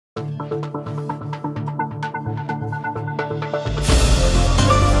ULAQ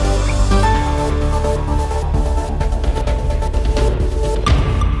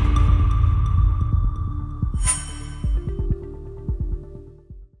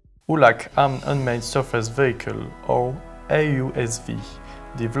Armed Unmanned Surface Vehicle, or AUSV,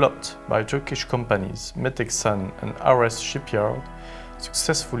 developed by Turkish companies Meteksan and RS Shipyard,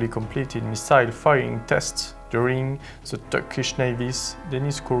 successfully completed missile firing tests during the Turkish Navy's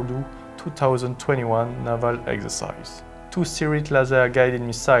Deniz Kurdu 2021 naval exercise. Two Sirit laser-guided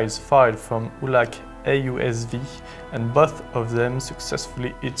missiles fired from ULAQ AUSV, and both of them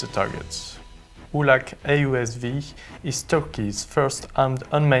successfully hit the targets. ULAQ AUSV is Turkey's first armed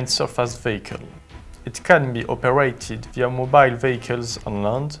unmanned surface vehicle. It can be operated via mobile vehicles on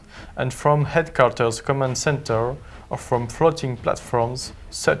land and from headquarters command center or from floating platforms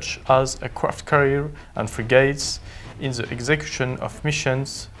such as aircraft carrier and frigates in the execution of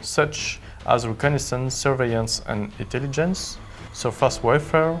missions such as reconnaissance, surveillance and intelligence, surface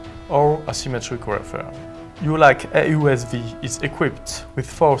warfare or asymmetric warfare. ULAQ AUSV is equipped with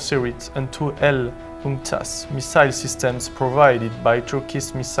 4 Sirit and 2 L-UMTAS missile systems provided by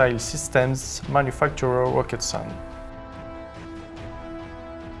Turkish missile systems manufacturer Roketsan.